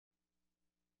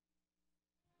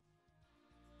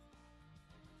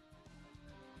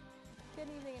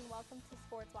welcome to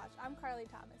Sports Watch. I'm Carly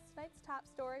Thomas. Tonight's top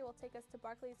story will take us to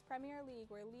Barclays Premier League,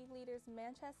 where league leaders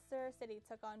Manchester City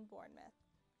took on Bournemouth.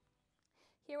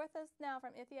 Here with us now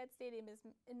from Etihad Stadium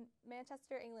in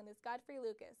Manchester, England, is Godffrey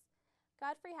Lucas.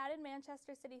 Godffrey, how did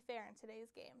Manchester City fare in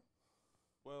today's game?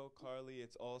 Well, Carly,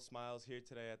 it's all smiles here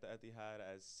today at the Etihad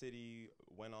as City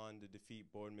went on to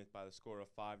defeat Bournemouth by the score of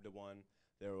 5-1.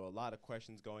 There were a lot of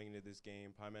questions going into this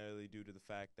game, primarily due to the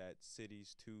fact that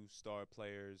City's two star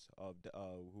players,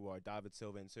 who are David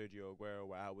Silva and Sergio Aguero,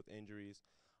 were out with injuries.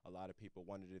 A lot of people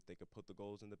wondered if they could put the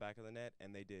goals in the back of the net,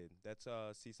 and they did. Let's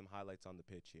see some highlights on the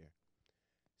pitch here.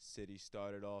 City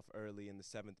started off early in the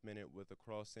 7th minute with a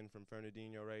cross in from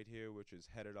Fernandinho right here, which was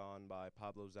headed on by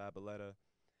Pablo Zabaleta.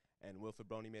 And Wilfred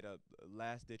Boney made a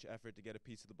last-ditch effort to get a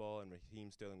piece of the ball, and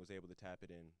Raheem Sterling was able to tap it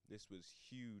in. This was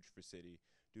huge for City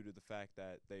due to the fact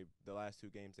that the last two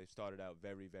games they started out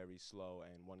very, very slow,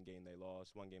 and one game they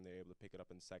lost. One game they were able to pick it up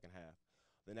in the second half.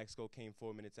 The next goal came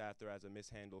 4 minutes after as a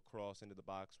mishandled cross into the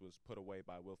box was put away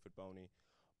by Wilfred Boney.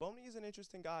 Boney is an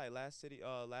interesting guy. Last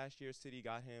year, City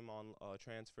got him on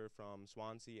transfer from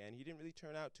Swansea, and he didn't really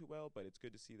turn out too well, but it's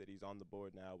good to see that he's on the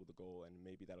board now with a goal, and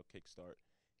maybe that'll kickstart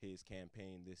his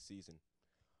campaign this season.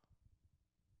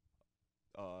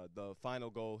 The final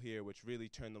goal here, which really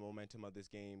turned the momentum of this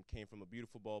game, came from a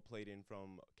beautiful ball played in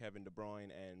from Kevin De Bruyne,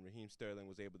 and Raheem Sterling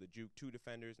was able to juke two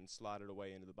defenders and slot it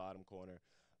away into the bottom corner.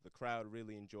 The crowd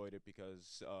really enjoyed it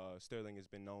because Sterling has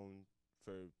been known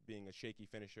for being a shaky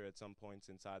finisher at some points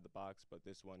inside the box, but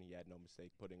this one he had no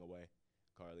mistake putting away,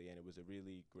 Carly, and it was a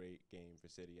really great game for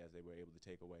City as they were able to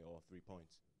take away all 3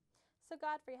 points. So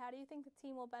Godffrey, how do you think the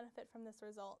team will benefit from this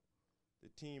result? The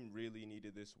team really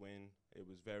needed this win. It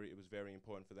was very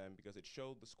important for them because it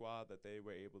showed the squad that they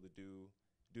were able to do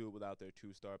it without their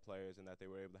two star players, and that they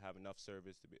were able to have enough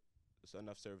service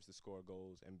to score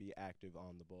goals and be active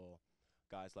on the ball.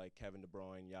 Guys like Kevin De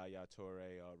Bruyne, Yaya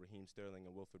Toure, Raheem Sterling,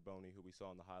 and Wilfred Boney, who we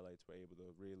saw in the highlights, were able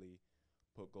to really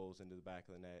put goals into the back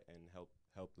of the net and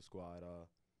help the squad.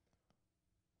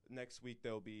 Next week,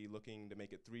 they'll be looking to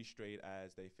make it 3 straight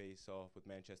as they face off with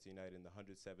Manchester United in the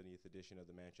 170th edition of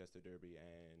the Manchester Derby,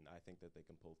 and I think that they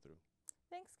can pull through.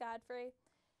 Thanks, Godffrey.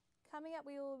 Coming up,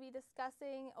 we will be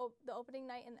discussing the opening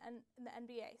night in the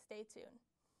NBA. Stay tuned.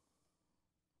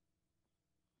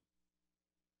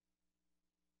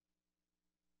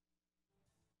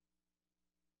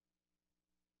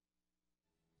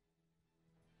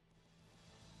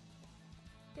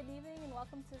 Good evening and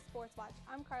welcome to Sports Watch.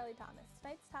 I'm Carly Thomas.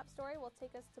 Tonight's top story will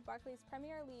take us to Barclays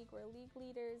Premier League, where league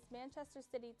leaders Manchester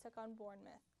City took on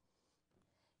Bournemouth.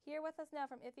 Here with us now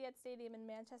from Etihad Stadium in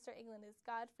Manchester, England, is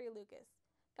Godffrey Lucas.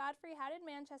 Godffrey, how did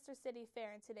Manchester City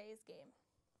fare in today's game?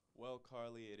 Well,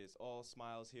 Carly, it is all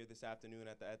smiles here this afternoon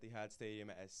at the Etihad Stadium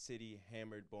as City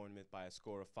hammered Bournemouth by a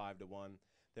score of 5-1.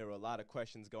 There were a lot of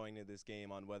questions going into this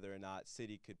game on whether or not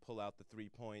City could pull out the 3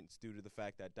 points due to the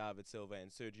fact that David Silva and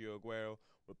Sergio Aguero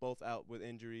were both out with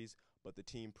injuries, but the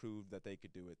team proved that they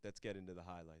could do it. Let's get into the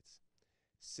highlights.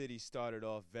 City started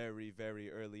off very, very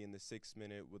early in the 6th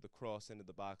minute with a cross into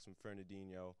the box from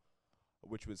Fernandinho,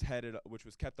 which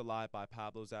was kept alive by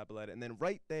Pablo Zabaleta. And then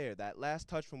right there, that last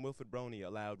touch from Wilfred Boney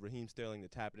allowed Raheem Sterling to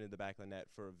tap it into the back of the net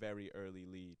for a very early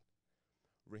lead.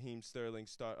 Raheem Sterling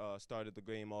started the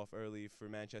game off early for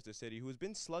Manchester City, who has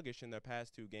been sluggish in their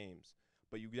past 2 games.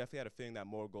 But you definitely had a feeling that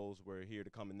more goals were here to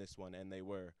come in this one, and they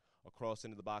were. A cross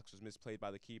into the box was misplayed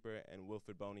by the keeper, and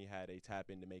Wilfred Boney had a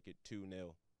tap-in to make it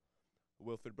 2-0.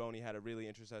 Wilfred Boney had a really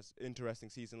interesting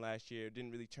season last year.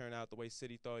 Didn't really turn out the way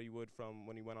City thought he would from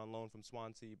when he went on loan from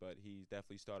Swansea, but he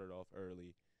definitely started off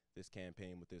early this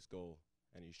campaign with this goal,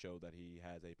 and he showed that he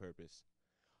has a purpose.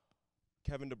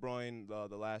 Kevin De Bruyne,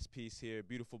 the last piece here,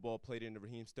 beautiful ball played into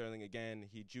Raheem Sterling again.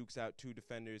 He jukes out 2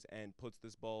 defenders and puts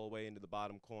this ball away into the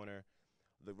bottom corner.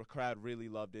 The crowd really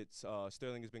loved it.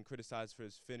 Sterling has been criticized for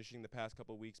his finishing the past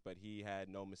couple of weeks, but he had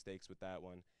no mistakes with that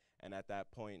one. And at that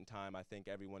point in time, I think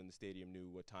everyone in the stadium knew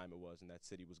what time it was and that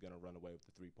City was going to run away with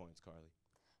the 3 points, Carly.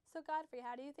 So Godffrey,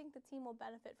 how do you think the team will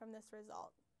benefit from this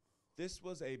result? This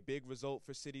was a big result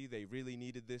for City. They really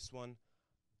needed this one.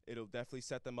 It'll definitely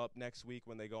set them up next week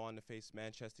when they go on to face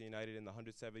Manchester United in the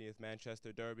 170th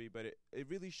Manchester Derby. But it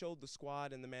really showed the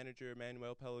squad and the manager,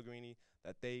 Manuel Pellegrini,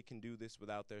 that they can do this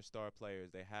without their star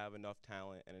players. They have enough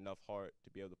talent and enough heart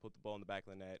to be able to put the ball in the back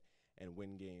of the net and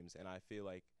win games. And I feel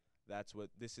like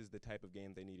this is the type of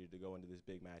game they needed to go into this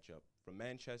big matchup. From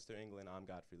Manchester, England, I'm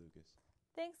Godffrey Lucas.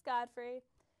 Thanks, Godffrey.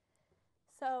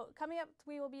 So coming up,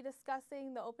 we will be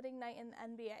discussing the opening night in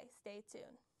the NBA. Stay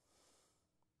tuned.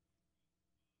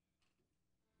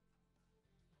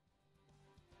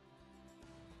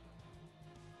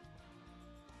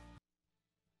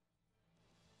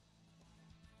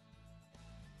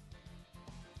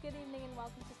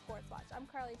 welcome to Sports Watch. I'm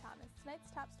Carly Thomas. Tonight's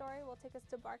top story will take us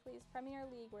to Barclays Premier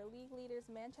League, where league leaders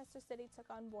Manchester City took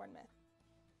on Bournemouth.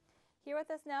 Here with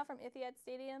us now from Etihad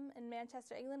Stadium in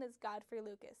Manchester, England, is Godffrey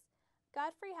Lucas.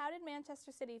 Godffrey, how did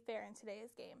Manchester City fare in today's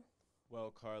game?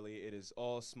 Well, Carly, it is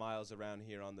all smiles around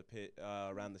here on the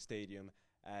around the stadium,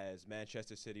 as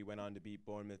Manchester City went on to beat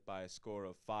Bournemouth by a score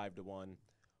of 5-1.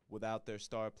 Without their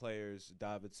star players,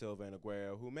 David Silva and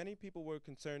Aguero, who many people were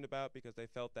concerned about because they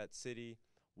felt that City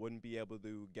wouldn't be able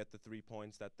to get the 3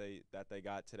 points that they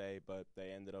got today, but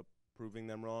they ended up proving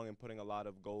them wrong and putting a lot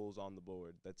of goals on the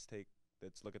board. Let's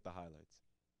look at the highlights.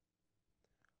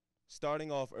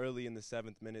 Starting off early in the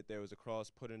 7th minute, there was a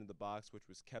cross put into the box, which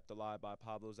was kept alive by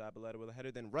Pablo Zabaleta with a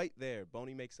header. Then right there,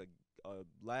 Boney makes a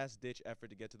last-ditch effort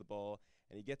to get to the ball,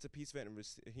 and he gets a piece of it, and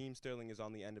Raheem Sterling is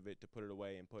on the end of it to put it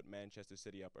away and put Manchester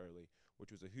City up early,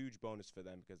 which was a huge bonus for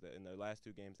them because in their last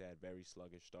 2 games they had very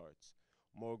sluggish starts.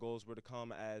 More goals were to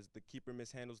come as the keeper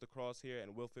mishandles the cross here,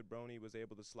 and Wilfried Boney was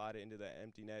able to slide it into the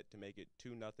empty net to make it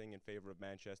 2-0 in favor of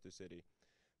Manchester City.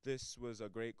 This was a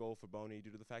great goal for Boney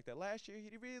due to the fact that last year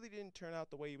he really didn't turn out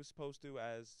the way he was supposed to,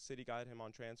 as City got him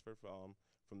on transfer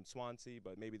from Swansea,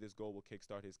 but maybe this goal will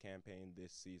kickstart his campaign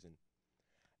this season.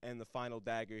 And the final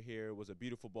dagger here was a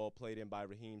beautiful ball played in by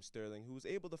Raheem Sterling, who was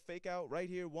able to fake out right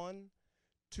here,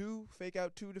 fake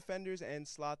out 2 defenders and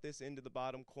slot this into the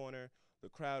bottom corner. The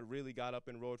crowd really got up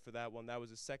and roared for that one. That was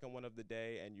the second one of the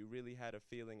day, and you really had a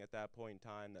feeling at that point in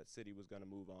time that City was going to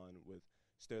move on with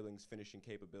Sterling's finishing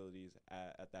capabilities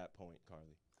at that point,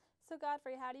 Carly. So,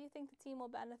 Godffrey, how do you think the team will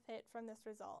benefit from this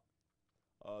result?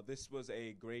 This was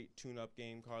a great tune-up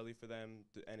game, Carly, for them,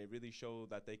 and it really showed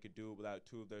that they could do it without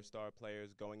 2 of their star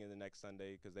players going into next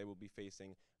Sunday, because they will be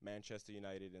facing Manchester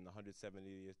United in the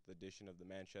 170th edition of the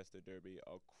Manchester Derby,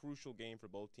 a crucial game for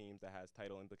both teams that has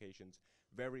title implications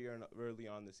very early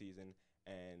on the season,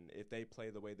 and if they play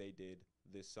the way they did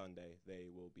this Sunday, they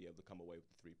will be able to come away with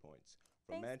the 3 points.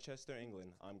 From Manchester,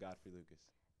 England, I'm Godffrey Lucas.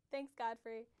 Thanks,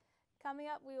 Godffrey. Coming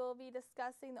up, we will be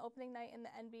discussing the opening night in the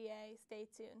NBA. Stay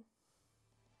tuned.